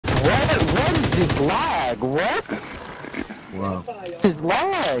Lag, what? Wow. It's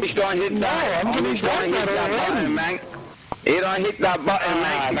lag. He's gonna hit that. I'm He's gonna hit that button, man. He don't hit that button,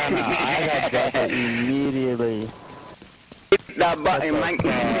 man. No, I got drafted immediately. Hit that button, man.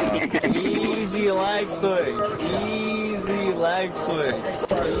 Easy lag switch. Easy lag switch.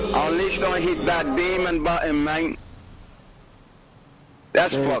 Unleash gonna hit that demon button, man.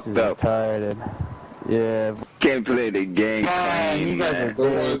 That's fucked up. Retarded. Yeah. Can't play the game clean, You guys man.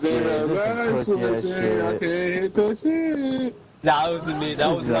 are I can't hit the shit. Nah, that wasn't me. That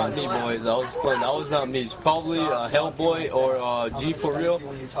was not me, boys. That was fun. That was not me. It's probably Hellboy or G for real.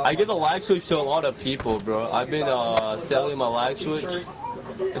 I give a lag switch to a lot of people, bro. I've been selling my lag switch.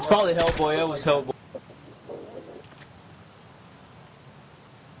 It's probably Hellboy. It was Hellboy.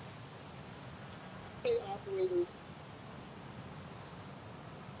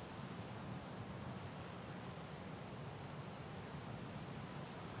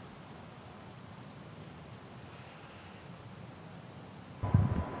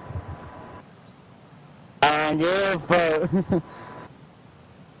 Yeah, but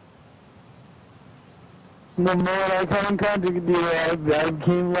the more I come in contact with you, I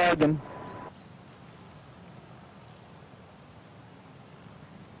keep lagging.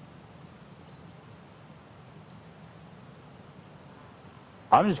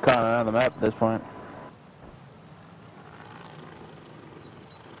 I'm just crawling around the map at this point.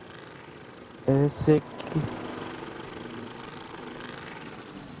 It's sick.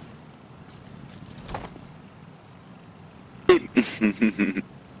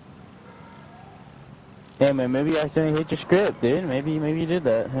 Yeah, man, maybe I accidentally hit your script, dude. Maybe you did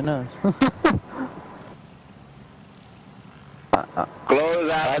that. Who knows?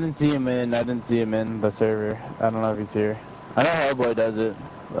 Close out. I didn't see him in the server. I don't know if he's here. I know Hellboy does it,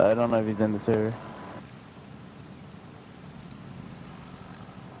 but I don't know if he's in the server.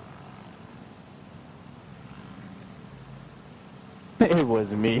 It was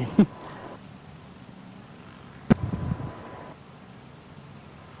me.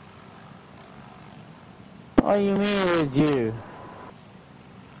 What do you mean it was you?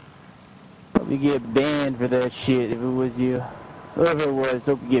 Hope you get banned for that shit if it was you. Whoever it was,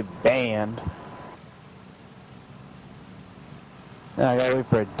 hope you get banned. Now I gotta wait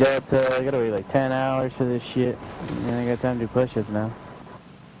for a delta, I gotta wait like 10 hours for this shit. And I got time to do push-ups now.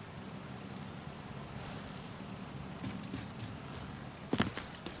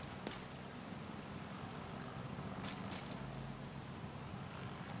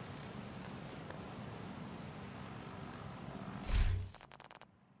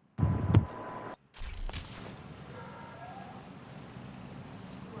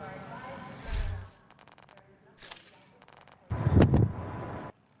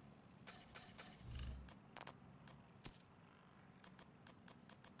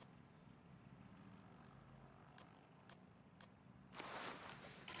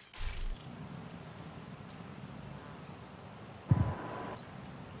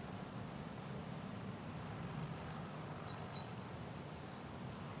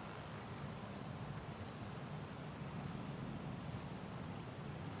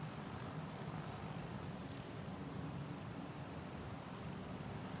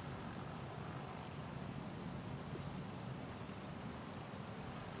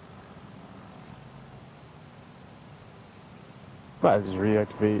 Might just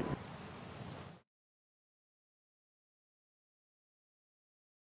reactivate.